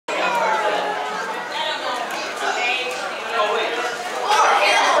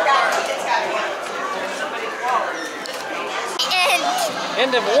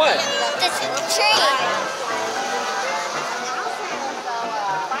End of what? This tree.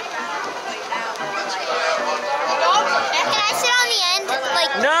 Can I sit on the end? Like,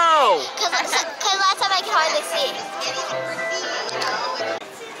 no! Because last time I could hardly see.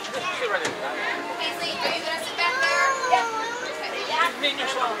 Paisley, are you going to sit back there? Yeah. Me and your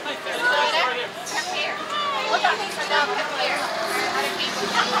son. Come here. Look at me. Come here.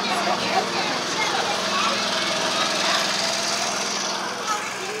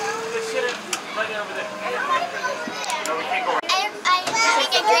 Right over there. I'm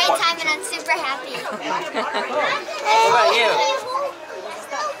having a great time and I'm super happy. What about you?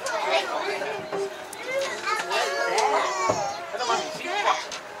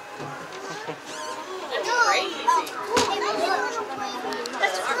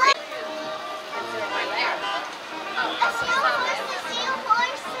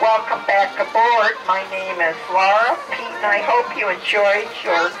 Welcome back aboard. My name is Laura. Pete and I hope you enjoyed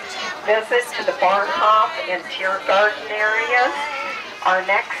your visit to the Bauernhof and Tiergarten areas. Our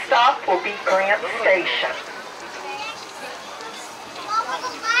next stop will be Grant Station.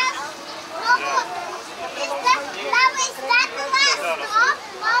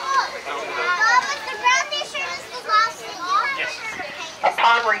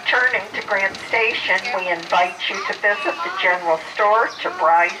 Upon returning to Grant Station, we invite you to visit the general store to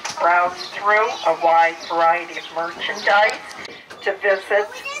browse through a wide variety of merchandise, to visit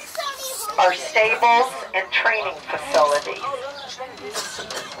our stables and training facilities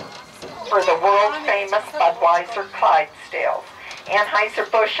for the world-famous Budweiser Clydesdales.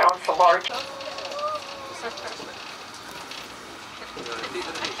 Anheuser-Busch owns the largest.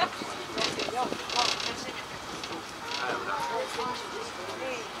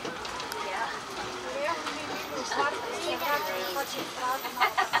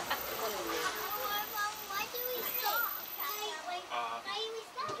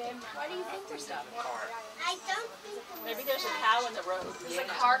 Why do you think we're stopping? I don't think Maybe there's a cow in the road. There's a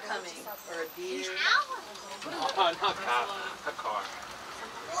car coming. Or a deer. Oh, not cow. A car.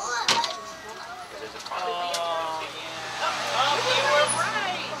 There's a car. Oh, yeah. Oh, you were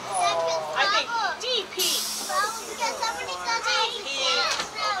right. Oh. I think DP.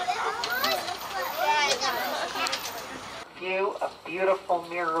 View of beautiful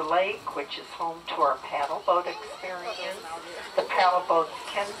Mirror Lake, which is home to our paddle boat experience. The paddle boats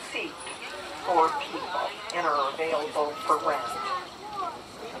can seat 4 people and are available for rent.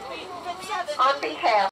 On behalf